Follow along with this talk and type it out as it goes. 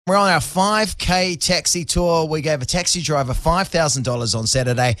We're on our 5K taxi tour. We gave a taxi driver $5,000 on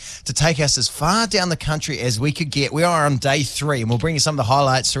Saturday to take us as far down the country as we could get. We are on day 3, and we'll bring you some of the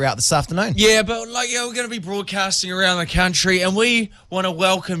highlights throughout this afternoon. Yeah, but we're going to be broadcasting around the country, and we want to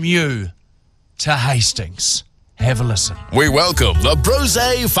welcome you to Hastings. Have a listen. We welcome the Brose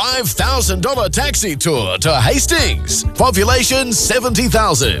 $5,000 taxi tour to Hastings. Population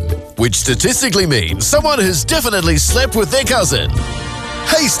 70,000, which statistically means someone who's definitely slept with their cousin.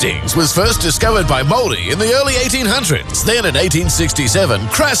 Hastings was first discovered by Māori in the early 1800s, then in 1867,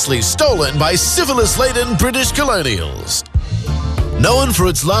 crassly stolen by syphilis-laden British colonials. Known for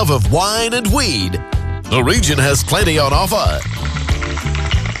its love of wine and weed, the region has plenty on offer.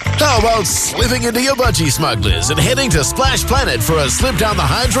 How about slipping into your budgie smugglers and heading to Splash Planet for a slip down the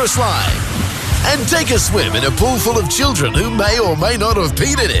Hydro Slide? And take a swim in a pool full of children who may or may not have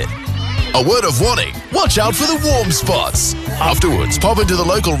peed in it. A word of warning, watch out for the warm spots. Afterwards, pop into the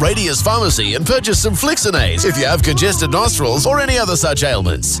local Radius pharmacy and purchase some Flixinase if you have congested nostrils or any other such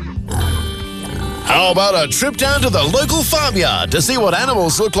ailments. How about a trip down to the local farmyard to see what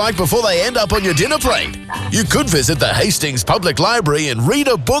animals look like before they end up on your dinner plate? You could visit the Hastings Public Library and read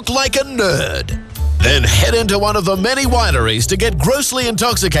a book like a nerd. Then head into one of the many wineries to get grossly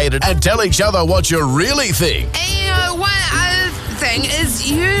intoxicated and tell each other what you really think. And one other thing is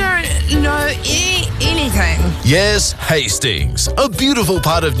you don't know anything. Yes, Hastings, a beautiful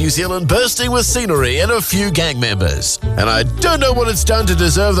part of New Zealand bursting with scenery and a few gang members. And I don't know what it's done to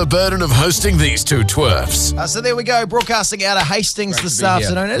deserve the burden of hosting these two twerfs. So there we go, broadcasting out of Hastings this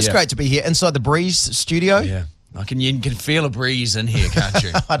afternoon. It's great to be here inside the Breeze studio. Yeah. You can feel a breeze in here, can't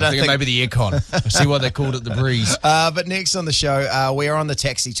you? I think it may be the aircon. I see why they called it the breeze. But next on the show, we are on the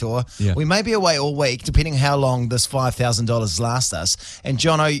taxi tour. Yeah. We may be away all week, depending how long this $5,000 lasts us. And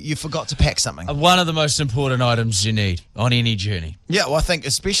Jono, you forgot to pack something. One of the most important items you need on any journey. Yeah, well, I think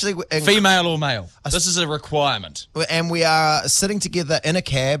especially... Female or male. This is a requirement. And we are sitting together in a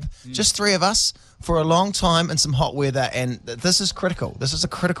cab, just 3 of us, for a long time in some hot weather, and this is critical. This is a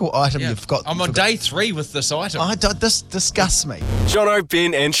critical item you've got. I'm on day 3 with this item. This disgusts me. Jono,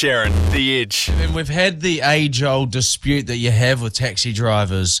 Ben and Sharyn, The Edge. And we've had the age-old dispute that you have with taxi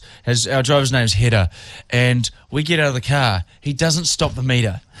drivers. Our driver's name's Hedda, and we get out of the car. He doesn't stop the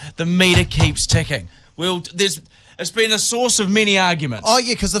meter. The meter keeps ticking. It's been a source of many arguments. Oh,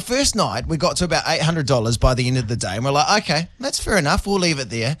 yeah, because the first night we got to about $800 by the end of the day, and we're like, okay, that's fair enough. We'll leave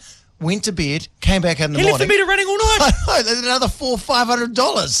it there. Went to bed, came back in the morning. He left the meter running all night. I know, there's another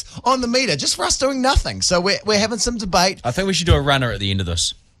 $400-500 on the meter just for us doing nothing. So we're having some debate. I think we should do a runner at the end of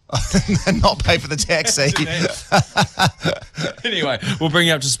this. And not pay for the taxi. Anyway, we'll bring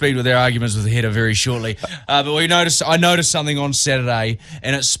you up to speed with our arguments with Hedda very shortly. But I noticed something on Saturday,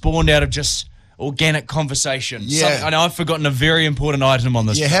 and it spawned out of just organic conversation. Yeah. I know I've forgotten a very important item on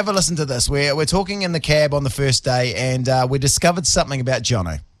this. Yeah, have a listen to this. We're talking in the cab on the first day, and we discovered something about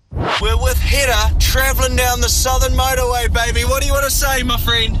Jono. We're with Hedda, travelling down the southern motorway, baby. What do you want to say, my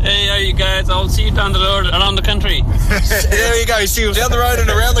friend? Hey, how you guys? I'll see you down the road around the country. There you go. See you down the road and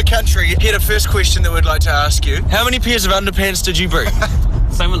around the country. Hedda, first question that we'd like to ask you. How many pairs of underpants did you bring?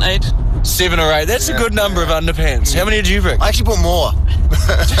 7, 8. 7 or 8. That's a good number of underpants. How many did you bring? I actually bought more.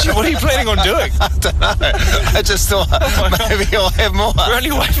 What are you planning on doing? I don't know. I just thought maybe I'll have more. We're only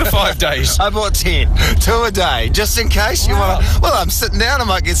away for 5 days. I bought 10, 2 a day, just in case you want to. Well, I'm sitting down, I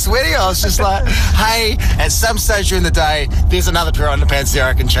might get sweaty. I was just like, hey, at some stage during the day, there's another pair of underpants there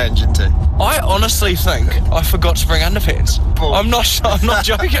I can change into. I honestly think I forgot to bring underpants. I'm not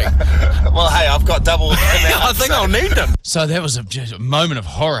joking. Well, hey, I've got double amount. I think I'll need them. So that was just a moment of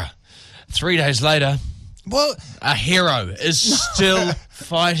horror. 3 days later, well, a hero is still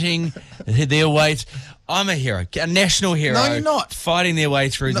fighting their way. I'm a hero, a national hero. No, you're not. Fighting their way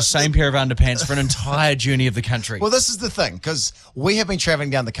through the same pair of underpants for an entire journey of the country. Well, this is the thing, because we have been travelling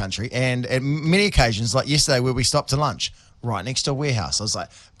down the country, and at many occasions, like yesterday where we stopped to lunch, right next to a warehouse. I was like,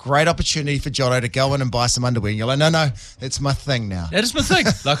 great opportunity for Jono to go in and buy some underwear. And you're like, no, it's my thing now. That is my thing.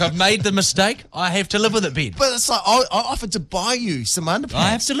 Like, I've made the mistake. I have to live with it, Ben. But it's like, I offered to buy you some underpants. I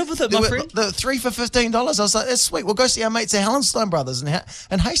have to live with it, my friend. The 3 for $15. I was like, that's sweet. We'll go see our mates at Hallenstein Brothers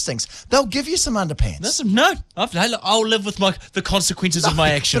and Hastings. They'll give you some underpants. Listen, no. I'll live with the consequences of my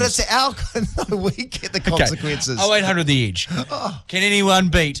actions. But it's our... No, we get the consequences. Okay. 0800 The Edge. Can anyone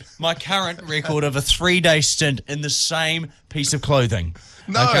beat my current record of a 3-day stint in the same piece of clothing?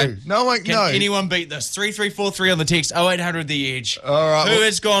 No, okay. No. Can anyone beat this? 3343 on the text. 0800 The Edge. All right. Who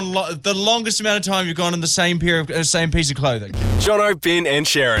has gone the longest amount of time you've gone in the same piece of clothing? Jono, Ben and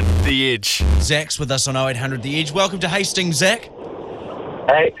Sharyn, The Edge. Zach's with us on 0800 The Edge. Welcome to Hastings, Zach.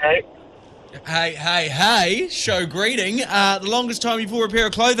 Hey. Hey, show greeting. The longest time you've wore a pair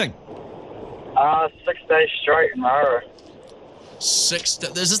of clothing? 6 days straight in Rara. Is this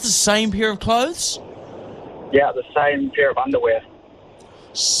the same pair of clothes? Yeah, the same pair of underwear.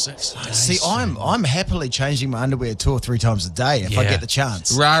 6 days. See, I'm happily changing my underwear 2 or 3 times a day if I get the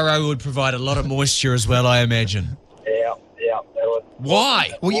chance. Raro would provide a lot of moisture as well, I imagine. Yeah, it was. Why?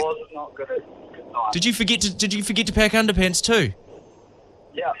 It was not good. Good night. Did you forget to pack underpants too?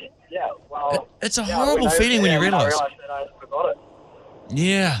 Yeah. Well, It's a horrible feeling when you realise. I realised that I forgot it.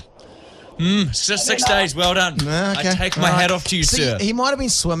 Yeah. It's just 6 days. Well done. Okay. I take my hat off to you, See, sir. he might have been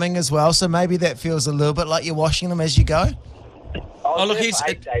swimming as well, so maybe that feels a little bit like you're washing them as you go. I was there for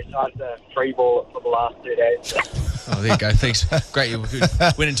 8 days, so I had to free ball it for the last 2 days. Oh, there you go. Thanks. Great. You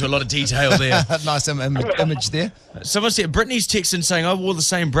went into a lot of detail there. Nice image there. Someone said, Brittany's texting saying, I wore the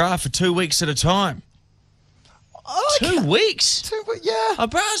same bra for 2 weeks at a time. Oh, 2 weeks? Yeah. A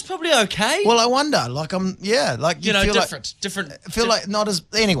bra's probably okay. Well, I wonder. Like you know, feel different. feel like not as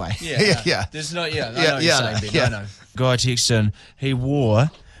anyway. Yeah. There's not. Yeah. I know Yeah, what yeah, you're saying, Ben. yeah. I know. Guy texted in. He wore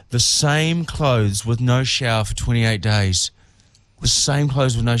the same clothes with no shower for 28 days. The same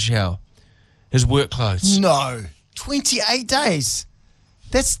clothes with no shower. His work clothes. No, 28 days.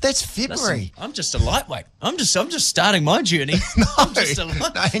 That's February. Listen, I'm just a lightweight. I'm just starting my journey. No, no,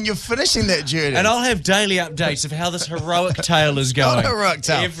 and you're finishing that journey. And I'll have daily updates of how this heroic tale is going. Not a heroic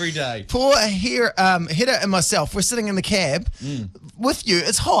tale. Every day. Poor Hedda and myself, we're sitting in the cab with you.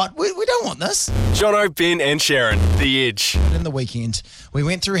 It's hot. We don't want this. Jono, Ben and Sharyn, The Edge. In the weekend, we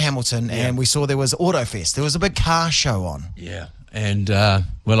went through Hamilton and we saw there was Autofest. There was a big car show on. Yeah. And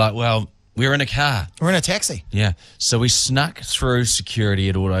we're like, well, we're in a car. We're in a taxi. Yeah. So we snuck through security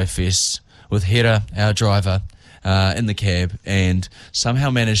at Autofest with Hedda, our driver, in the cab, and somehow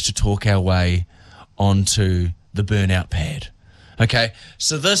managed to talk our way onto the burnout pad. Okay.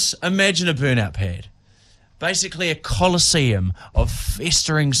 So imagine a burnout pad. Basically a coliseum of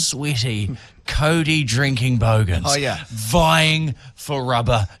festering, sweaty, Cody drinking bogans. Oh, yeah. Vying for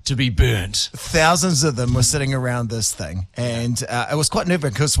rubber to be burnt. Thousands of them were sitting around this thing, and it was quite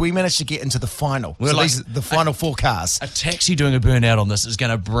nerve-wracking because we managed to get into the final. We're So like- these are the final 4 cars. A taxi doing a burnout on this is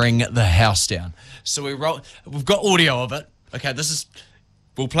going to bring the house down. So we've got audio of it. Okay,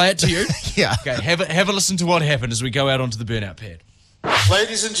 we'll play it to you. Yeah. Okay, have a listen to what happened as we go out onto the burnout pad.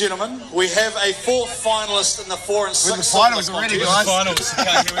 Ladies and gentlemen, we have a 4th finalist in the 4 and 6 finals already, guys. Finals. Okay,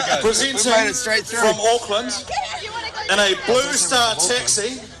 here we go. Presenting We made it straight through. from Auckland in a Blue Star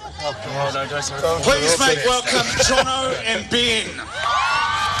taxi. Oh, no, don't say Please make welcome Jono and Ben.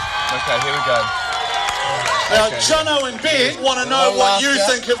 Okay, here we go. Now, Jono and Ben want to know what you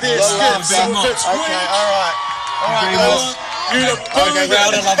think of their skits. So if it's weak, all right. I want you to boo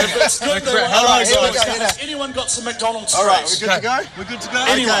crowd them. will love it. If it's good, they want All right, to here we know. go. Has anyone got some McDonald's All right, treats? we're good to go? We're good to go?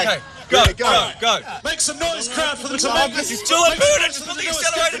 Anyone? Okay. Go. Make some noise, crowd, for them to make this. Do it, burn it. Just put the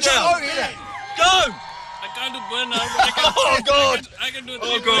accelerator down. Go. I can't do burn now, but I can. Oh, God. I can do it.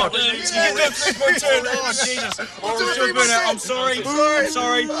 Oh, God. You can do a 3.2. Oh, Jesus. Oh, we'll do a burnout. I'm sorry. I'm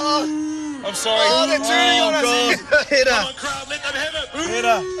sorry. I'm sorry. Oh, that's really God. Come on, crowd, let them have it.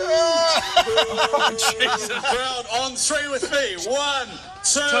 Hedda. Oh, Jesus. Crowd, on 3 with me. 1,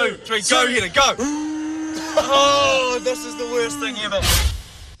 2, 2, 3, go, Hedda, go. Oh, this is the worst thing ever.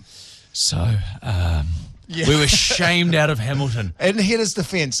 So, we were shamed out of Hamilton. In Hedda's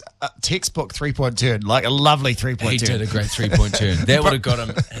defence, textbook 3-point turn, like a lovely 3-point He turn. did a great 3-point turn. That would have got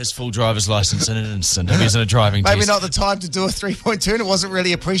him his full driver's license in an instant if he was in a driving Maybe test. not the time to do a 3-point turn. It wasn't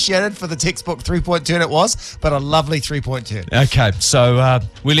really appreciated for the textbook 3-point turn it was, but a lovely 3-point turn. Okay, so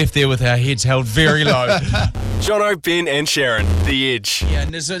we left there with our heads held very low. Jono, Ben and Sharyn, The Edge. Yeah,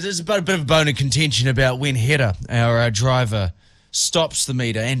 and there's a bit of a bone of contention about when Hedda, our driver, stops the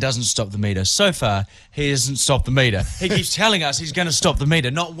meter and doesn't stop the meter. So far, he hasn't stopped the meter. He keeps telling us he's going to stop the meter.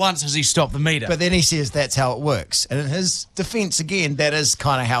 Not once has he stopped the meter. But then he says that's how it works. And in his defence, again, that is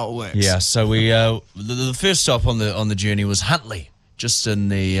kind of how it works. Yeah, so we the first stop on the journey was Huntly, just in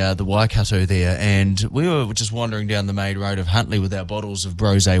the Waikato there, and we were just wandering down the main road of Huntly with our bottles of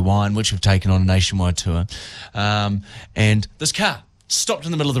Brosé wine, which we've taken on a nationwide tour, and this car stopped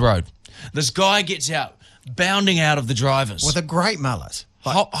in the middle of the road. This guy gets out, bounding out of the drivers, With a great mullet.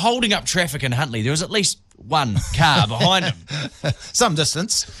 holding up traffic in Huntly. There was at least one car behind him. Some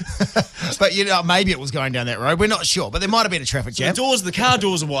distance. But, maybe it was going down that road. We're not sure. But there might have been a traffic jam. The car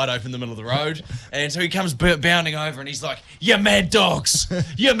doors are wide open in the middle of the road, and so he comes bounding over, and he's like, "You mad dogs!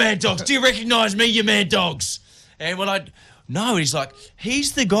 You mad dogs! Do you recognise me, you mad dogs?" And we're like, "No." And he's like,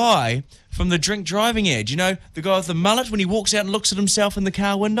 "He's the guy from the drink driving ad. You know, the guy with the mullet when he walks out and looks at himself in the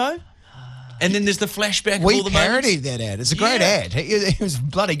car window." And then there's the flashback of We all the moments. parodied that ad. It's a great ad. He was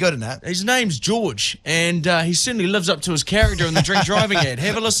bloody good in it. His name's George, and he certainly lives up to his character in the drink driving ad.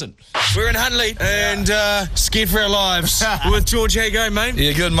 Have a listen. We're in Huntley, and scared for our lives. With George, how you going, mate?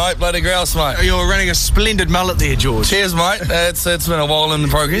 Yeah, good, mate. Bloody grouse, mate. You're running a splendid mullet there, George. Cheers, mate. It's been a while in the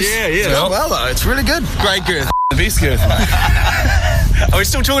progress. Yeah. Oh, well, though. It's really good. Great girth. The best girth, mate. Are we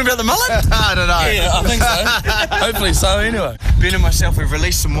still talking about the mullet? I don't know. Yeah, I think so. Hopefully so, anyway. Ben and myself, we've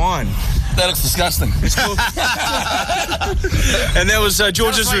released some wine. That looks disgusting. It's cool. And that was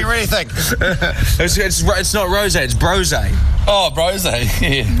George's... What do you really think? It's not rosé, it's brosé. Oh, brosé.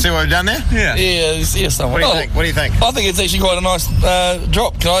 Yeah. See what we've done there? Yeah. Yeah, somewhat. What do you think? I think it's actually quite a nice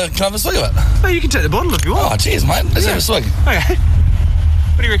drop. Can I have a swig of it? Oh, you can take the bottle if you want. Oh, cheers, mate. Let's have a swig. Okay.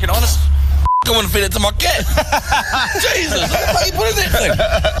 What do you reckon, honest? I want to feed it to my cat. Jesus, what you put in that thing?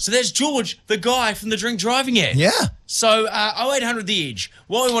 So that's George, the guy from the drink driving ad. Yeah. So 0800 The Edge.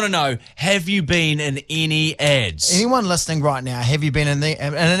 What we want to know, have you been in any ads? Anyone listening right now, have you been in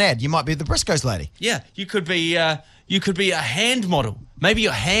an ad? You might be the Briscoes lady. Yeah, you could be a hand model. Maybe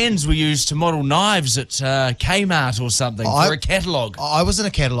your hands were used to model knives at Kmart or something for a catalogue. I was in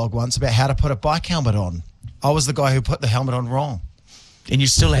a catalogue once about how to put a bike helmet on. I was the guy who put the helmet on wrong. And you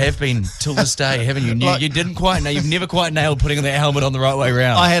still have been till this day, haven't you? You didn't quite know. You've never quite nailed putting that helmet on the right way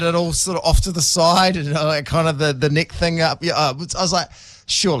around. I had it all sort of off to the side and kind of the neck thing up. Yeah, I was like,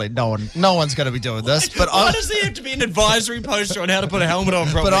 surely no one's going to be doing this. But why does there have to be an advisory poster on how to put a helmet on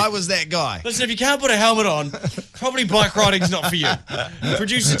properly? But I was that guy. Listen, if you can't put a helmet on, probably bike riding's not for you.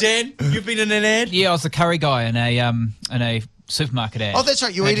 Producer Dan, you've been in an ad? Yeah, I was the curry guy in a supermarket ad. Oh, that's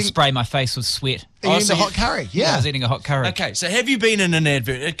right. You I were had to eating. spray my face with sweat. Eating the hot curry. Yeah. I was eating a hot curry. Okay, so have you been in an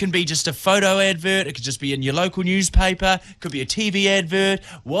advert? It can be just a photo advert. It could just be in your local newspaper. It could be a TV advert.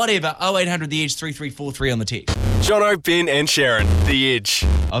 Whatever. 0800 The Edge 3343 on the text. Jono, Ben and Sharyn, The Edge.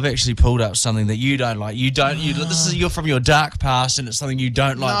 I've actually pulled up something that you don't like. You're from your dark past, and it's something you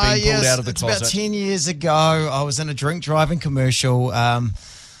don't like being pulled out of the closet. About 10 years ago, I was in a drink driving commercial.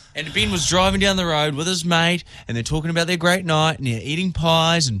 And Ben was driving down the road with his mate, and they're talking about their great night, and they're eating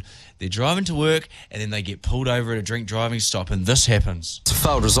pies, and they're driving to work, and then they get pulled over at a drink driving stop, and this happens. It's a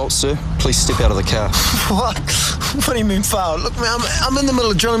failed result, sir. Please step out of the car. What? What do you mean failed? Look, man, I'm in the middle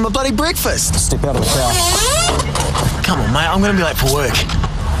of drilling my bloody breakfast. Step out of the car. Come on, mate, I'm going to be late for work.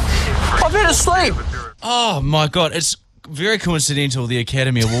 I've been asleep. Oh, my God. It's very coincidental the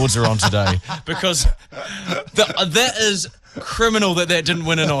Academy Awards are on today, because that is criminal that didn't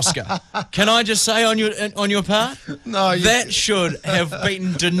win an Oscar. Can I just say on your part? No, that should have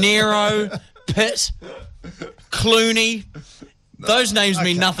beaten De Niro, Pitt, Clooney. Those names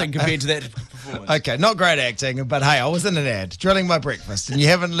mean nothing compared to that performance. Okay, not great acting, but hey, I was in an ad, drilling my breakfast, and you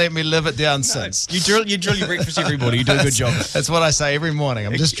haven't let me live it down since. You drill your breakfast every morning. You do a good job. That's what I say every morning.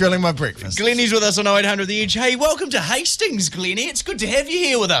 I'm just drilling my breakfast. Glennie's with us on 0800 The Edge. Hey, welcome to Hastings, Glennie. It's good to have you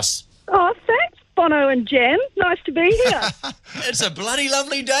here with us. Oh, thanks, Bono and Jen. Nice to be here. It's a bloody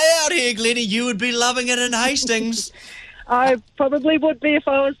lovely day out here, Glennie. You would be loving it in Hastings. I probably would be if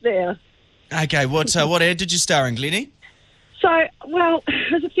I was there. Okay, what ad did you star in, Glennie? So, well,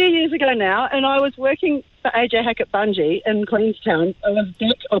 it was a few years ago now, and I was working for AJ Hackett Bungee in Queenstown. I was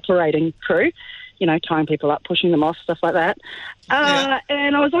deck operating crew, tying people up, pushing them off, stuff like that.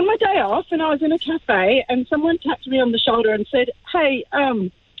 And I was on my day off, and I was in a cafe, and someone tapped me on the shoulder and said, hey,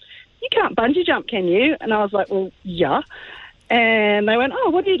 you can't bungee jump, can you? And I was like, well, yeah. And they went,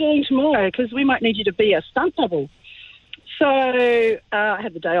 oh, what are you doing tomorrow? Because we might need you to be a stunt double. So I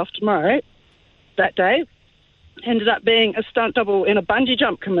had the day off tomorrow, that day. Ended up being a stunt double in a bungee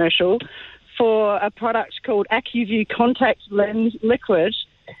jump commercial for a product called AccuView Contact Lens Liquid,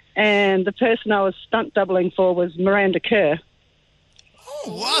 and the person I was stunt doubling for was Miranda Kerr.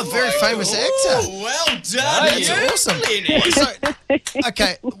 Oh, wow, very famous actor. Oh, well done. That's awesome. So,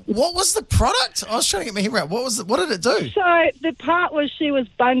 okay, what was the product? I was trying to get my head around. What did it do? So the part was she was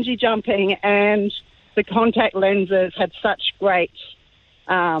bungee jumping, and the contact lenses had such great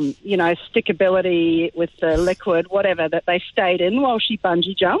stickability with the liquid, whatever, that they stayed in while she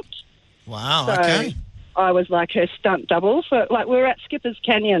bungee jumped. Wow, so okay. I was like her stunt double. So, we were at Skipper's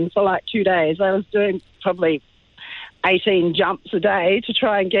Canyon for 2 days. I was doing probably 18 jumps a day to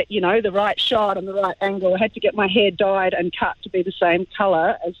try and get, the right shot and the right angle. I had to get my hair dyed and cut to be the same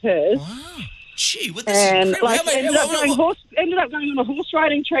colour as hers. Wow. Gee, what this and ended up going on a horse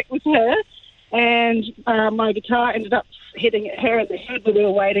riding trek with her. And my guitar ended up hitting her in the head when we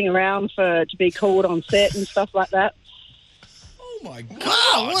were waiting around to be called on set and stuff like that. Oh, my God.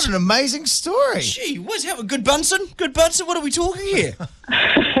 Wow, what an amazing story. Gee, what's happening? Good Bunsen? What are we talking here?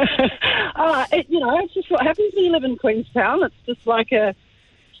 It's just what happens when you live in Queenstown. It's just like a,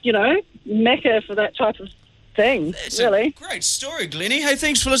 mecca for that type of thing, really. Great story, Glennie. Hey,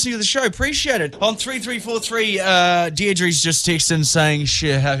 thanks for listening to the show. Appreciate it. On 3343, Deirdre's just texted saying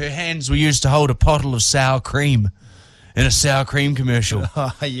her hands were used to hold a bottle of sour cream in a sour cream commercial.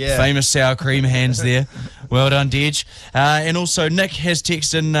 Oh, yeah. Famous sour cream hands there. Well done, Deidre. And also, Nick has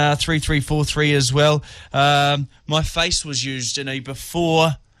texted in 3343 as well. My face was used in a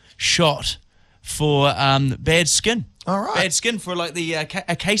before shot for bad skin. All right. Bad skin for like the a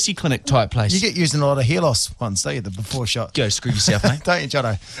Casey clinic type place. You get used in a lot of hair loss ones, don't you? The before shot. Go screw yourself, mate. Don't you,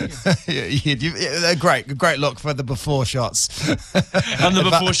 Jono? Yeah, great look for the before shots. On the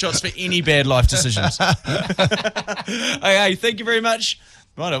before shots for any bad life decisions. Hey, thank you very much.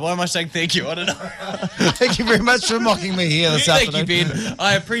 Why am I saying thank you? I don't know. Thank you very much for mocking me here this afternoon. Thank you, Ben.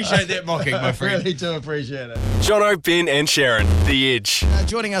 I appreciate that mocking, my friend. I really do appreciate it. Jono, Ben and Sharyn, The Edge.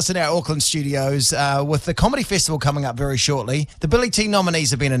 Joining us in our Auckland studios with the Comedy Festival coming up very shortly. The Billy T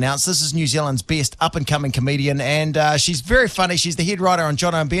nominees have been announced. This is New Zealand's best up-and-coming comedian, and she's very funny. She's the head writer on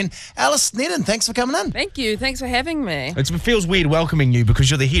Jono and Ben. Alice Nedden, thanks for coming in. Thank you. Thanks for having me. It feels weird welcoming you because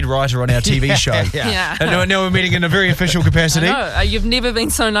you're the head writer on our TV show. Yeah. And now we're meeting in a very official capacity. I know. You've never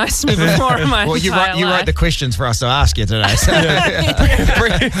been so nice to me before in my you entire wrote life. the questions for us to ask you today. So,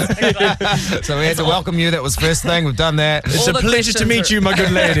 so we had to welcome you. That was first thing. We've done that. It's a pleasure to meet you, my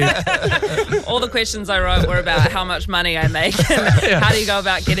good lady. All the questions I wrote were about how much money I make and how do you go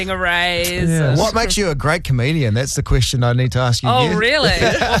about getting a raise. Yeah. What makes you a great comedian? That's the question I need to ask you. Oh, really?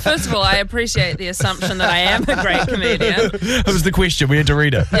 Well, first of all, I appreciate the assumption that I am a great comedian. That was the question. We had to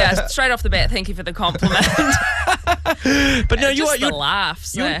read it. Yeah, straight off the bat, thank you for the compliment. But no, you're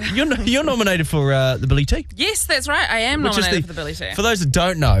laughs. You're nominated for the Billy T. Yes, that's right. I am nominated for the Billy T. For those that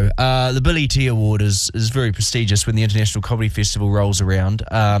don't know, the Billy T Award is very prestigious when the International Comedy Festival rolls around.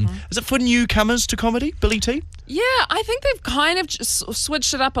 Is it for newcomers to comedy, Billy T? Yeah, I think they've kind of just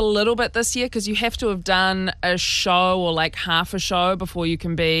switched it up a little bit this year because you have to have done a show or like half a show before you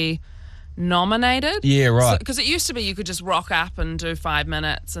can be nominated. Yeah, right. Because it used to be you could just rock up and do 5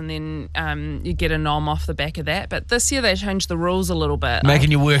 minutes and then you get a nom off the back of that. But this year they changed the rules a little bit.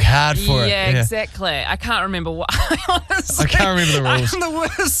 Making you work hard for it. Yeah, exactly. I can't remember why. Honestly, I can't remember the rules. I'm the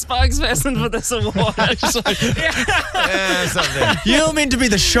worst spokesperson for this award. You're meant to be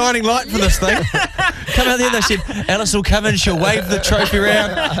the shining light for this thing. Come out there, they said, Alice will come in, she'll wave the trophy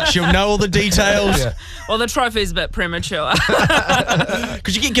around, she'll know all the details. Yeah. Well, the trophy's a bit premature.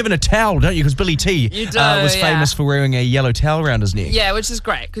 Because you get given a towel, don't you? Because Billy T was famous for wearing a yellow towel around his neck. Yeah, which is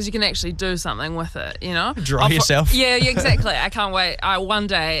grete because you can actually do something with it, you know? Dry yourself. Yeah, exactly. I can't wait. One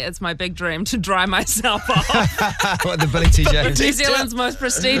day, it's my big dream to dry myself off. What, the Billy T. Jones? New Zealand's most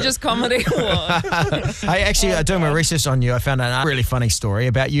prestigious comedy award. Hey, actually, doing my research on you, I found a really funny story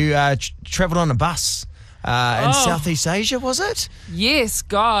about you travelled on a bus. In Southeast Asia, was it? Yes,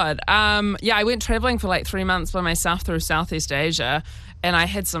 God. Yeah, I went travelling for like 3 months by myself through Southeast Asia, and I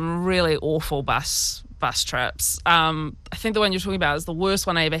had some really awful bus trips. I think the one you're talking about is the worst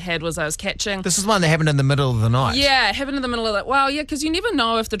one I ever had was I was catching... This is one that happened in the middle of the night. Yeah, it happened in the middle of it. Well, yeah, because you never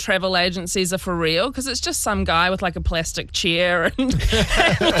know if the travel agencies are for real, because it's just some guy with like a plastic chair and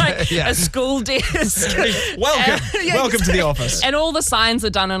like a school desk. Welcome to the office. And all the signs are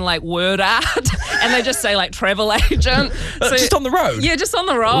done in like word art, and they just say like travel agent. So, just on the road? Yeah, just on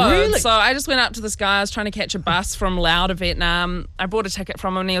the road. Really? So I just went up to this guy. I was trying to catch a bus from Laos to Vietnam. I bought a ticket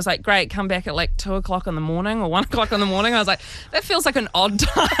from him, and he was like, great, come back at like 2 o'clock in the morning or 1 o'clock in the morning. I was like, that feels like an odd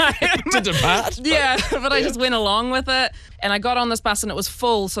time to depart. Yeah, but I just went along with it, and I got on this bus and it was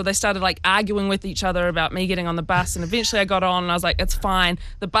full, so they started like arguing with each other about me getting on the bus, and eventually I got on and I was like, it's fine.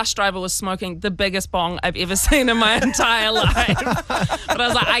 The bus driver was smoking the biggest bong I've ever seen in my entire life, but I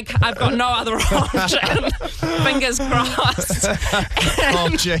was like, I've got no other option. Fingers crossed. Oh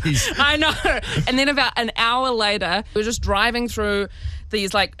jeez. I know. And then about an hour later, we were just driving through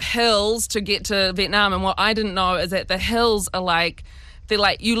these like hills to get to Vietnam, and what I didn't know is that the hills are like, they're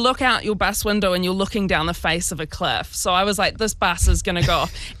like, you look out your bus window and you're looking down the face of a cliff. So I was like, this bus is gonna go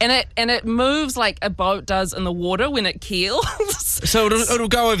off. And it moves like a boat does in the water when it keels. So it'll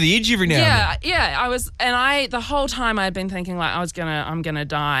go over the edge every now and then. Yeah. The whole time I'd been thinking like I'm gonna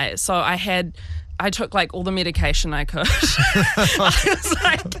die. So I took like all the medication I could. I was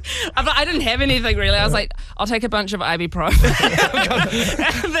like, I didn't have anything really. I was like, I'll take a bunch of ibuprofen.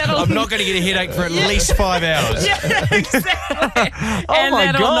 I'm not going to get a headache for at least 5 hours. Yeah, exactly. And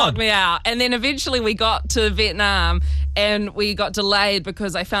that'll knock me out. And then eventually we got to Vietnam and we got delayed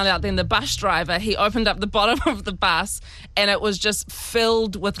because I found out then the bus driver, he opened up the bottom of the bus and it was just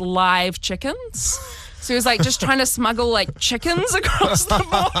filled with live chickens. So he was like just trying to smuggle like chickens across the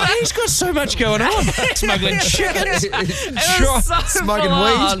border. He's got so much going on. Smuggling chickens. Smuggling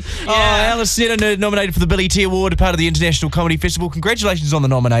weed. Oh, Alice Netter nominated for the Billy T Award, part of the International Comedy Festival. Congratulations on the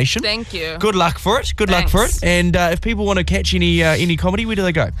nomination. Thank you. Good luck for it. Good luck for it. And if people want to catch any comedy, where do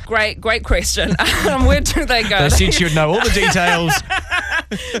they go? Great question. Where do they go? They said you would know all the details.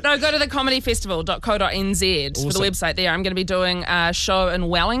 No, go to thecomedyfestival.co.nz for the website there. I'm going to be doing a show in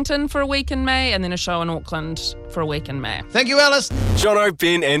Wellington for a week in May and then a show in Auckland for a week in May. Thank you, Alice. Jono,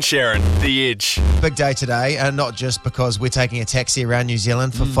 Ben and Sharyn, The Edge. Big day today, and not just because we're taking a taxi around New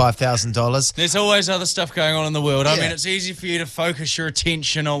Zealand for $5,000. There's always other stuff going on in the world. I Yeah. mean, it's easy for you to focus your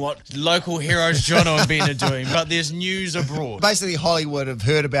attention on what local heroes Jono and Ben are doing, but there's news abroad. Basically, Hollywood have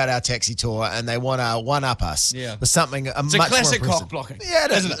heard about our taxi tour and they want to one-up us with something It's much a more classic impressive. cock blocking. Yeah,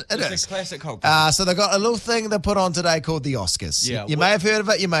 it is. Isn't it? It It's is. a classic cock. So they've got a little thing they put on today called the Oscars. Yeah, You may have heard of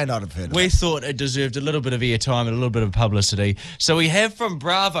it, you may not have heard of We it. thought it deserved a little bit of airtime and a little bit of publicity. So we have from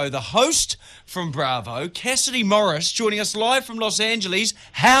Bravo, the host from Bravo, Cassidy Morris, joining us live from Los Angeles.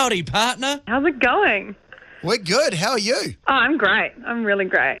 Howdy, partner. How's it going? We're good. How are you? Oh, I'm great. I'm really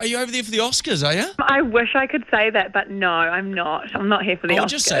great. Are you over there for the Oscars, are you? I wish I could say that, but no, I'm not. I'm not here for the Oscars.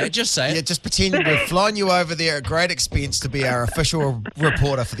 Just say it, just say it. Yeah, just pretend we're flying you over there at great expense to be our official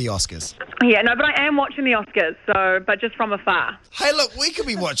reporter for the Oscars. Yeah, no, but I am watching the Oscars, but just from afar. Hey, look, we could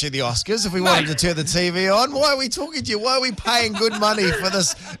be watching the Oscars if we wanted to turn the TV on. Why are we talking to you? Why are we paying good money for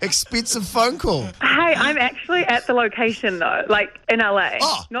this expensive phone call? Hey, I'm actually at the location, though, like in LA.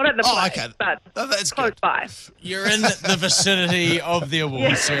 Not at the place, but that's close by. You're in the vicinity of the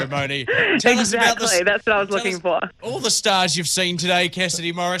award ceremony. Tell us about this. Exactly, that's what I was looking for. All the stars you've seen today,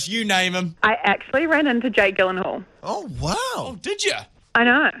 Cassidy Morris, you name them. I actually ran into Jake Gyllenhaal. Oh, wow. Oh, did you? I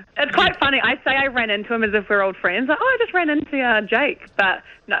know. It's quite funny. I say I ran into him as if we're old friends. Like, I just ran into Jake. But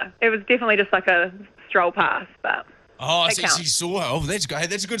no, it was definitely just like a stroll past. But Oh, it counts. he saw. Oh, that's good. Hey,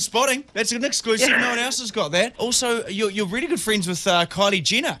 that's a good spotting. That's an exclusive. Yeah. No one else has got that. Also, you're really good friends with Kylie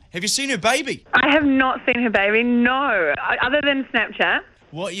Jenner. Have you seen her baby? I have not seen her baby, no. Other than Snapchat.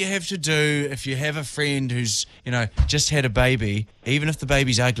 What you have to do if you have a friend who's, just had a baby, even if the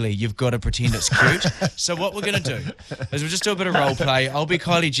baby's ugly, you've got to pretend it's cute. So what we're going to do is we'll just do a bit of role play. I'll be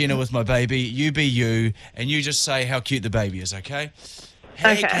Kylie Jenner with my baby, you be you, and you just say how cute the baby is, okay?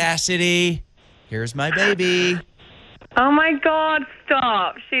 Hey, Okay. Cassidy, here's my baby. Oh my God,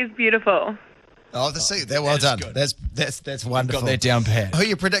 stop. She's beautiful. Oh, well done. That's wonderful. Got that down pat. Who are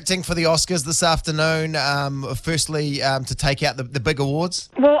you predicting for the Oscars this afternoon? Firstly, to take out the big awards?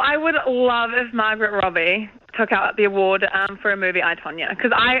 Well, I would love if Margaret Robbie took out the award for a movie, I, Tonya,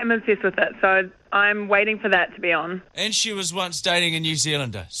 because I am obsessed with it. So I'm waiting for that to be on. And she was once dating a New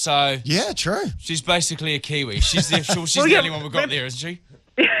Zealander, so... Yeah, true. She's basically a Kiwi. She's the only one we've got there, isn't she?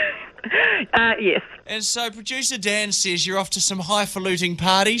 Yes. And so producer Dan says you're off to some highfalutin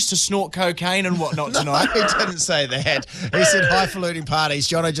parties to snort cocaine and whatnot tonight. No, he didn't say that. He said highfalutin parties.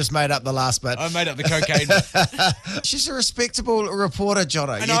 Jono just made up the last bit. I made up the cocaine bit. She's a respectable reporter,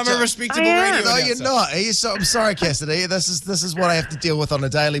 Jono. And I'm a respectable radio No, announcer. you're not. I'm sorry, Cassidy. This is what I have to deal with on a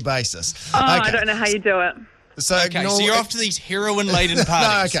daily basis. Oh, I don't know how you do it. So Okay, so you're off to these heroin-laden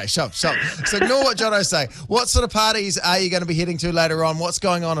parties. No, okay, stop. So ignore what Jono's saying. What sort of parties are you going to be heading to later on? What's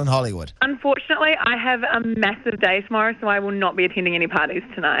going on in Hollywood? Unfortunately, I have a massive day tomorrow, so I will not be attending any parties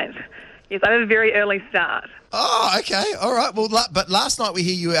tonight. Yes, I have a very early start. Oh, okay. All right. Well, but last night we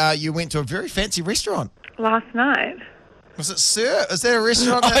hear you went to a very fancy restaurant. Last night? Was it Sir? Is there a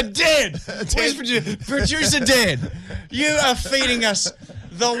restaurant? Dan! Where's producer Dan? You are feeding us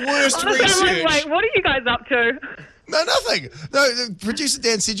the worst research. Wait, what are you guys up to? No, nothing. No, producer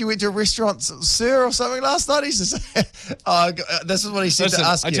Dan said you went to a restaurant, Sir, or something last night. He says, this is what he said Listen, to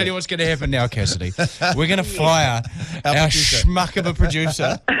ask I you. tell you what's going to happen now, Cassidy. We're going to fire our producer. schmuck of a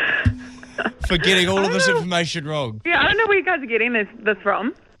producer for getting all of this information wrong. Yeah, I don't know where you guys are getting this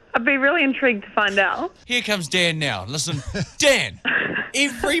from. I'd be really intrigued to find out. Here comes Dan now. Listen, Dan,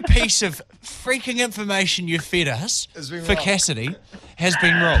 every piece of freaking information you fed us for wrong. Cassidy has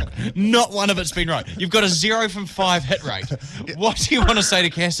been wrong. Not one of it's been right. You've got a 0 from 5 hit rate. What do you want to say to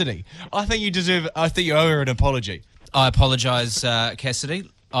Cassidy? I think you owe her an apology. I apologise, Cassidy.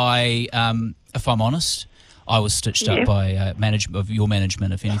 If I'm honest, I was stitched up by your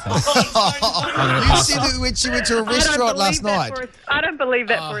management, if anything. You said that you went to a restaurant last night. I don't believe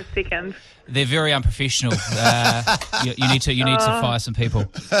that for a second. They're very unprofessional. You need to fire some people.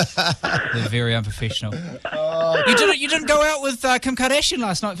 They're very unprofessional. You didn't go out with Kim Kardashian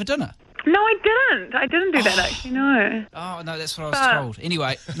last night for dinner? No, I didn't. I didn't do that, actually, no. Oh, no, that's what I was told.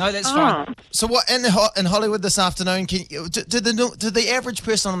 Anyway, no, that's fine. So what, in Hollywood this afternoon, do the average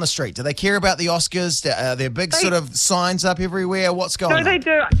person on the street, do they care about the Oscars? Are there big sort of signs up everywhere? What's going on? No, they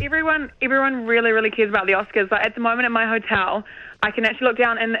do. Everyone really, really cares about the Oscars. Like, at the moment at my hotel, I can actually look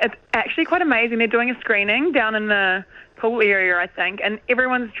down, and it's actually quite amazing. They're doing a screening down in the pool area, I think, and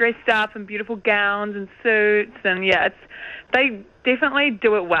everyone's dressed up in beautiful gowns and suits, and they definitely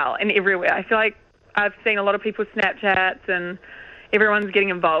do it well and everywhere. I feel like I've seen a lot of people's Snapchats and everyone's getting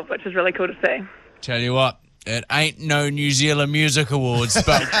involved, which is really cool to see. Tell you what, it ain't no New Zealand Music Awards,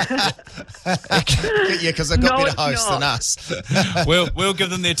 but yeah, because they've got better hosts than us. We'll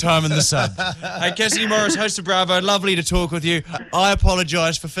give them their time in the sun. Hey, Cassidy Morris, host of Bravo, lovely to talk with you. I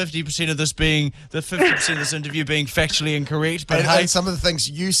apologise for 50% of this interview being factually incorrect, but and some of the things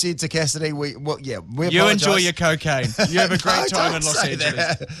you said to Cassidy, we you apologise. enjoy your cocaine. You have a great time in Los Angeles.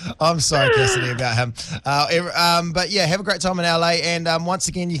 That. I'm sorry, Cassidy, about him. But yeah, have a great time in LA, and once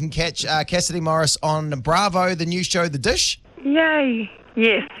again, you can catch Cassidy Morris on Bravo, the new show, The Dish. Yay.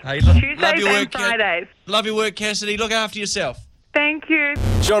 Yes. Hey, Tuesdays and Fridays. Love your work, Cassidy. Look after yourself. Thank you.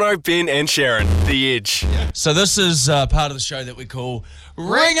 Jono, Ben and Sharyn, The Edge. So this is part of the show that we call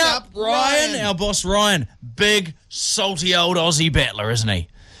Ring Up Ryan. Our boss Ryan, big, salty old Aussie battler, isn't he?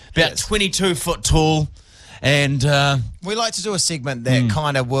 About 22 foot tall. And we like to do a segment that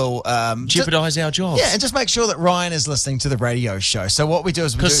kind of will jeopardise our jobs. Yeah, and just make sure that Ryan is listening to the radio show. So what we do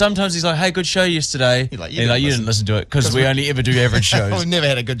is because sometimes he's like, "Hey, good show yesterday." You're like, you didn't listen to it because we only ever do average shows. We've never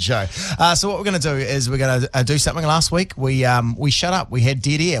had a good show. So what we're going to do is we're going to do something. Last week we shut up. We had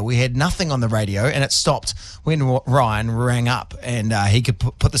dead air. We had nothing on the radio, and it stopped when Ryan rang up, and he could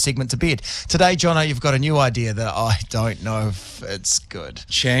put the segment to bed. Today, Jono, you've got a new idea that I don't know if it's good.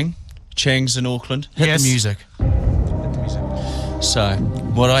 Chang's in Auckland. Hit the music. So,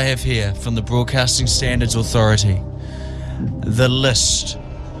 what I have here from the Broadcasting Standards Authority, the list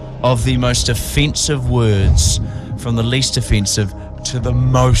of the most offensive words from the least offensive to the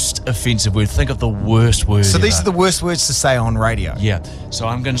most offensive word. Think of the worst word. So these are the worst words to say on radio. Yeah. So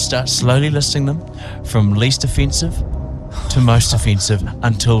I'm going to start slowly listing them from least offensive to most offensive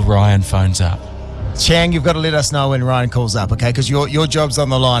until Ryan phones up. Chang, you've got to let us know when Ryan calls up, okay? Because your job's on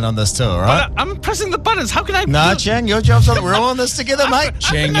the line on this too, all right? But I'm pressing the buttons. How can I? No, Chang, your job's on. We're all on this together, mate.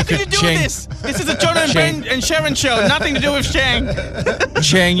 Chang, nothing to do with this. This is a Jono and Ben and Sharyn show. Nothing to do with Chang.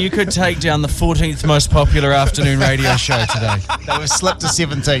 Chang, you could take down the 14th most popular afternoon radio show today. That was slipped to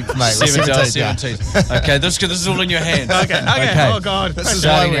 17th, mate. 17th. Okay, this is all in your hands. Okay. Oh, God. This is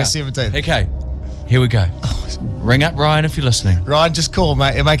why we're 17th. Okay, here we go. Ring up Ryan if you're listening. Ryan, just call,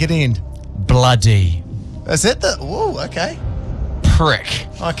 mate, and make it end. Bloody. Is that the... Whoa, okay. Prick.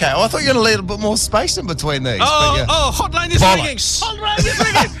 Okay, well, I thought you were going to leave a bit more space in between these. Hotline is ringing. Hotline is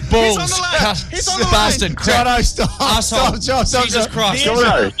ringing. Balls. He's on the line. He's on the line. Bastard. Jono, stop. Jesus Christ.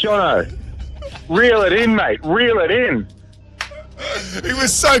 Jono. Reel it in, mate. Reel it in. He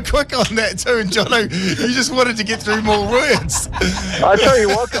was so quick on that too, and Jono, he just wanted to get through more words. I tell you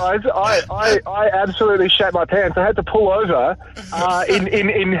what, guys, I absolutely shat my pants. I had to pull over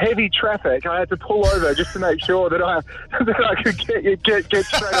in heavy traffic. I had to pull over just to make sure that I could get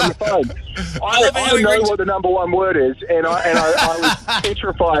straight on the phone. I know what the number one word is, and I was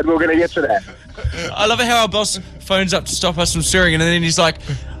petrified we were going to get to that. I love how our boss phones up to stop us from swearing, and then he's like,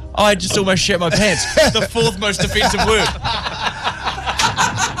 I just almost shat my pants. The fourth most offensive word.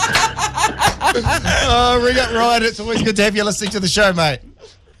 Ring up Ryan. It's always good to have you listening to the show, mate.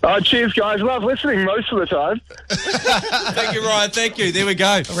 Oh, cheers, guys. Love listening most of the time. Thank you, Ryan. Thank you. There we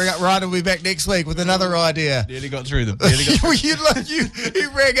go. Ring up Ryan. We'll be back next week with another idea. Nearly got through them. You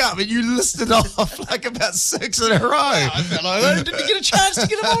rang up and you listed off like about 6 in a row. I felt like I didn't get a chance to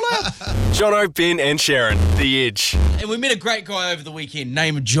get them all out. Jono, Ben and Sharyn, The Edge. And we met a great guy over the weekend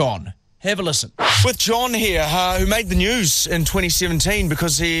named John. Have a listen. With John here, who made the news in 2017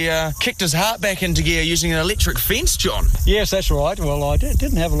 because he kicked his heart back into gear using an electric fence, John. Yes, that's right. Well, I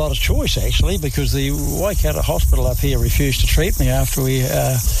didn't have a lot of choice, actually, because the Waikato Hospital up here refused to treat me after we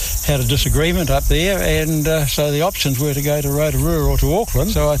had a disagreement up there, and so the options were to go to Rotorua or to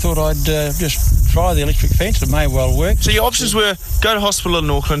Auckland, so I thought I'd just try the electric fence. It may well work. So your options were go to hospital in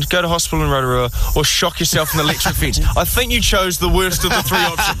Auckland, go to hospital in Rotorua, or shock yourself in the electric fence. I think you chose the worst of the three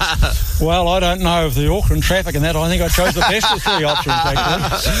options. Well, I don't know of the Auckland traffic and that. I think I chose the best of the three options,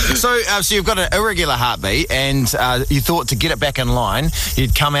 actually. So you've got an irregular heartbeat, and you thought to get it back in line,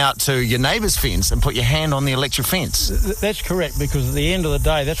 you'd come out to your neighbour's fence and put your hand on the electric fence. That's correct, because at the end of the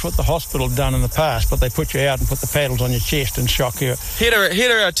day, that's what the hospital have done in the past, but they put you out and put the paddles on your chest and shock you.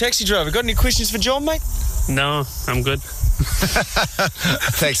 Here, taxi driver. Got any questions for John, mate? No, I'm good.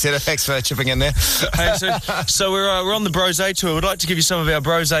 Thanks, Heather. Thanks for chipping in there. Hey, so we're on the Brosé tour. We'd like to give you some of our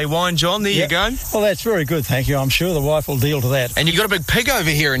Brosé wine, John. There you go. Well, that's very good, thank you. I'm sure the wife will deal to that. And you've got a big pig over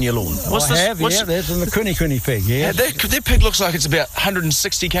here in your lawn. That's the Kuni pig, yeah. That pig looks like it's about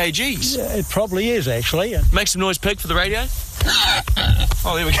 160 kgs. Yeah, it probably is, actually. Make some noise, pig, for the radio.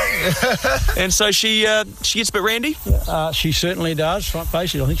 Oh, there we go. And so she gets a bit randy? She certainly does.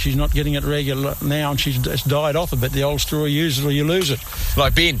 Basically, I think she's not getting it regular now, and she's died off a bit. The old straw, you use it or you lose it.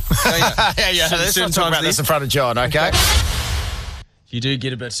 Like Ben. Yeah, let's not talk about this in front of John, okay? You do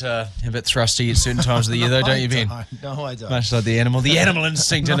get a bit thrusty at certain times of the year, though, don't you, Ben? No, I don't. Much like the animal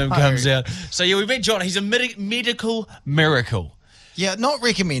instinct in him comes out. So, yeah, we met John. He's a medical miracle. Yeah, not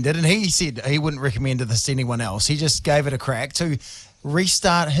recommended, and he said he wouldn't recommend this to anyone else. He just gave it a crack to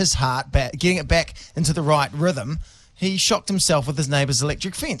restart his heart, getting it back into the right rhythm. He shocked himself with his neighbour's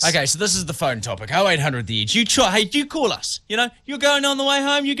electric fence. Okay, so this is the phone topic, 0800 The Edge. You call us. You know, you're going on the way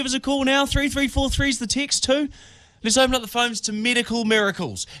home, you give us a call now, 3343 is the text too. Let's open up the phones to medical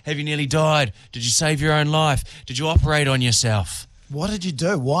miracles. Have you nearly died? Did you save your own life? Did you operate on yourself? What did you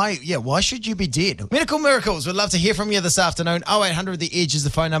do? Why should you be dead? Medical miracles. We'd love to hear from you this afternoon. 0800 The Edge is the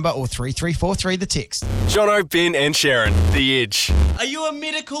phone number, or 3343 the text. Jono, Ben and Sharyn, The Edge. Are you a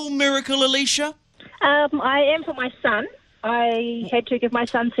medical miracle, Alicia? I am for my son. I had to give my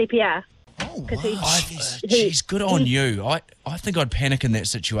son CPR. Oh, Jeez, good on you. I think I'd panic in that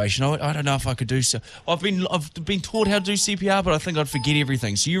situation. I don't know if I could do so. I've been taught how to do CPR, but I think I'd forget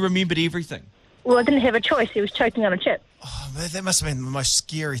everything. So you remembered everything? Well, I didn't have a choice. He was choking on a chip. Oh, that must have been the most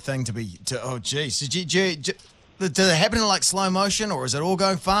scary thing oh, geez. Did it happen in like slow motion, or is it all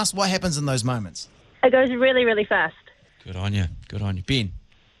going fast? What happens in those moments? It goes really, really fast. Good on you. Ben,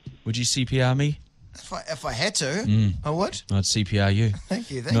 would you CPR me? If I had to, I would. I'd CPR you. Thank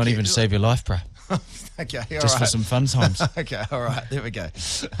you. Not even to save your life, bro. Okay, all Just for some fun times. Okay, all right. There we go.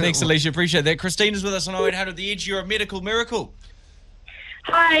 Thanks, Alicia. Appreciate that. Christina's with us on 0800 The Edge. You're a medical miracle.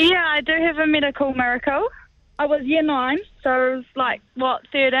 Hi, yeah, I do have a medical miracle. I was year 9, so I was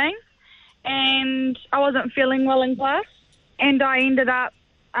 13, and I wasn't feeling well in class, and I ended up,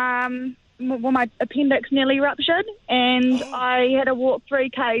 my appendix nearly ruptured, and I had to walk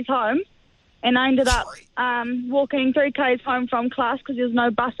 3 k's home, and I ended up walking 3 k's home from class because there was no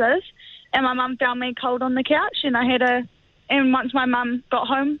buses, and my mum found me cold on the couch, and and once my mum got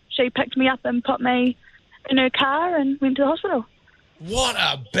home, she picked me up and put me in her car and went to the hospital. What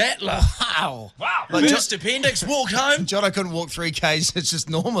a battler. Wow. Just appendix, walked home. John, I couldn't walk 3 k's. It's just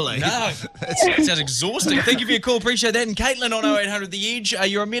normally. No. It sounds exhausting. Thank you for your call. Appreciate that. And Caitlin on 0800 The Edge.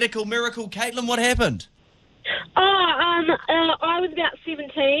 You're a medical miracle. Caitlin, what happened? I was about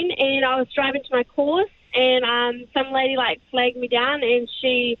 17 and I was driving to my course and some lady flagged me down and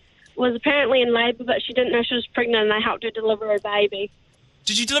she was apparently in labour but she didn't know she was pregnant and I helped her deliver a baby.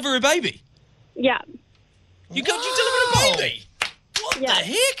 Did you deliver a baby? Yeah. You delivered a baby? What the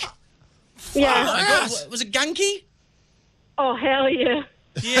heck? Yeah. Oh my God. Was it gunky? Oh, hell yeah.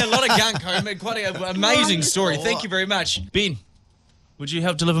 Yeah, a lot of gunk. I mean, quite an amazing story. Thank you very much. Ben, would you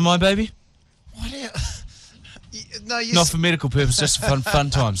help deliver my baby? Not for medical purposes, just for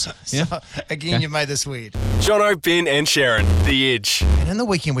fun times. Yeah. So, again, you made this weird. Jono, Ben and Sharyn, The Edge. And in the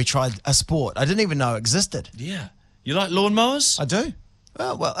weekend, we tried a sport I didn't even know existed. Yeah. You like lawnmowers? I do.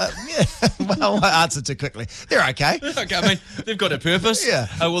 Yeah. Well, I answered too quickly. They're okay. Okay, I mean, they've got a purpose. Yeah.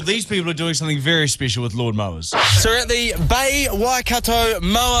 Well, these people are doing something very special with lawnmowers. So we're at the Bay Waikato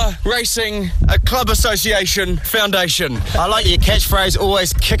Mower Racing Club Association Foundation. I like your catchphrase,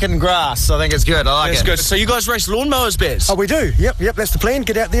 always kicking grass. I think it's good. I like it. That's good. So you guys race lawnmowers, Bez? Oh, we do. Yep, that's the plan.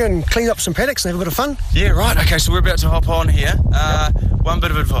 Get out there and clean up some paddocks and have a bit of fun. Yeah, right. Okay, so we're about to hop on here. One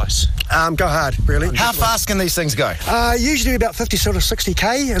bit of advice. Go hard, really. How fast can these things go? Usually about 50, sort of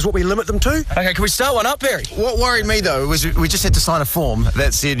 60k is what we limit them to. Okay, can we start one up, Barry? What worried me, though, was we just had to sign a form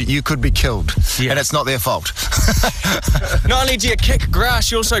that said you could be killed, and it's not their fault. Not only do you kick grass,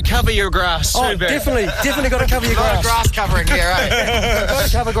 you also cover your grass too, Barry. Definitely got to cover your grass. Grass covering here, right? Got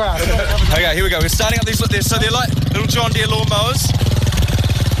to cover grass. Okay, here we go. We're starting up these. So they're like little John Deere lawnmowers.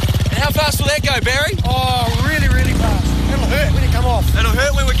 And how fast will that go, Barry? Oh, really, really fast. It'll hurt when you come off. It'll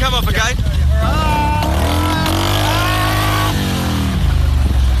hurt when we come off, okay?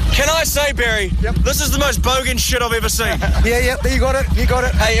 Can I say, Barry, this is the most bogan shit I've ever seen. Yeah, you got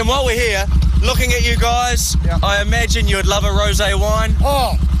it. Hey, and while we're here, looking at you guys, I imagine you'd love a rosé wine.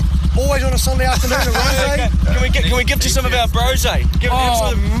 Oh, Always on a Sunday afternoon at Rose. Can we gift you some of our Brose? Mate.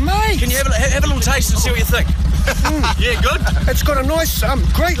 Can you have a little taste and see what you think? Yeah, good. It's got a nice,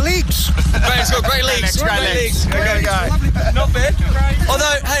 great legs. It's got great legs. Great legs. Gotta go. Not bad.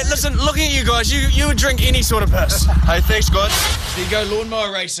 Although, hey, listen, looking at you guys, you would drink any sort of piss. Hey, thanks, guys. There you go,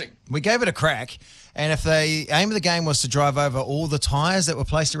 lawnmower racing. We gave it a crack, and if the aim of the game was to drive over all the tyres that were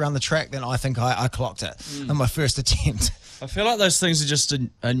placed around the track, then I think I clocked it in my first attempt. I feel like those things are just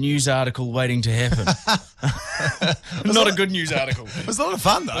a news article waiting to happen. Not a good news article. It was a lot of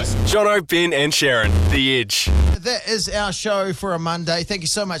fun, though. Jono, Ben and Sharyn, The Edge. That is our show for a Monday. Thank you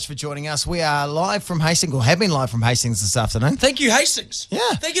so much for joining us. We are live from Hastings, or have been live from Hastings this afternoon. Thank you, Hastings.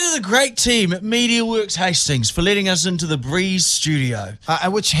 Yeah. Thank you to the great team at MediaWorks Hastings for letting us into the Breeze studio.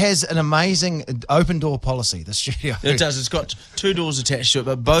 Which has an amazing open door policy, the studio. It does. It's got 2 doors attached to it,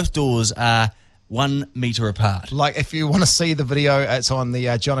 but both doors are 1 metre apart. Like, if you want to see the video, it's on the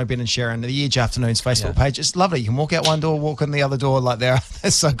Jono, Ben and Sharyn, the Edge Afternoons Facebook page. It's lovely. You can walk out one door, walk in the other door, like they're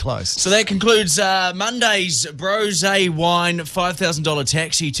so close. So that concludes Monday's Brose Wine $5,000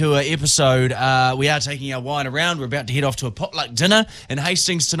 taxi tour episode. We are taking our wine around. We're about to head off to a potluck dinner in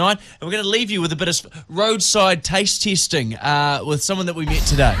Hastings tonight, and we're going to leave you with a bit of roadside taste testing with someone that we met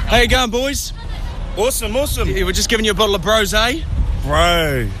today. How you going, boys? Awesome. Yeah, we're just giving you a bottle of Brose.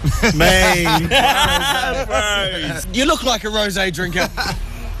 Bro, man, bro. You look like a rosé drinker.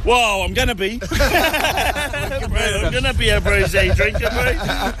 Well, I'm gonna be. I'm gonna be a rosé drinker,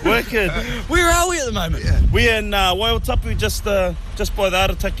 bro. Working. Where are we at the moment? We're in Waiotapu, just by the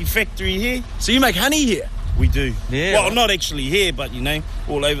Arataki factory here. So you make honey here? We do. Yeah. Well, not actually here, but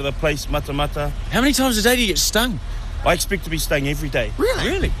all over the place, mata. How many times a day do you get stung? I expect to be stung every day.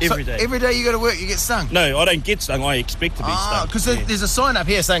 Really? Every day. Every day you go to work, you get stung? No, I don't get stung. I expect to be stung. Because there's a sign up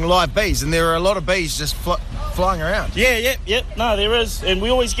here saying live bees, and there are a lot of bees just flying around. Yeah. No, there is. And we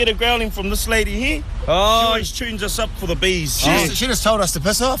always get a growling from this lady here. Oh. She always tunes us up for the bees. She just told us to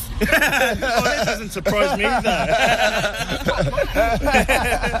piss off. That doesn't surprise me either.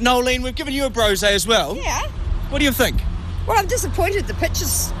 Nolene, we've given you a brose as well. Yeah. What do you think? Well, I'm disappointed the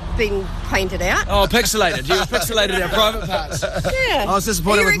picture's been painted out. Oh, pixelated. You pixelated our private parts. Yeah. I was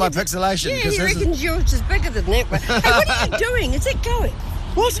disappointed with my pixelation. Yeah, he reckons yours is bigger than that. But, hey, what are you doing? Is it going?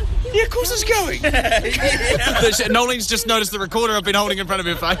 What? Yeah, of course it's going. Nolene's just noticed the recorder I've been holding in front of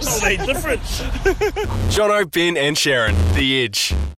her face. Oh, they different. Jono, Ben and Sharyn, The Edge.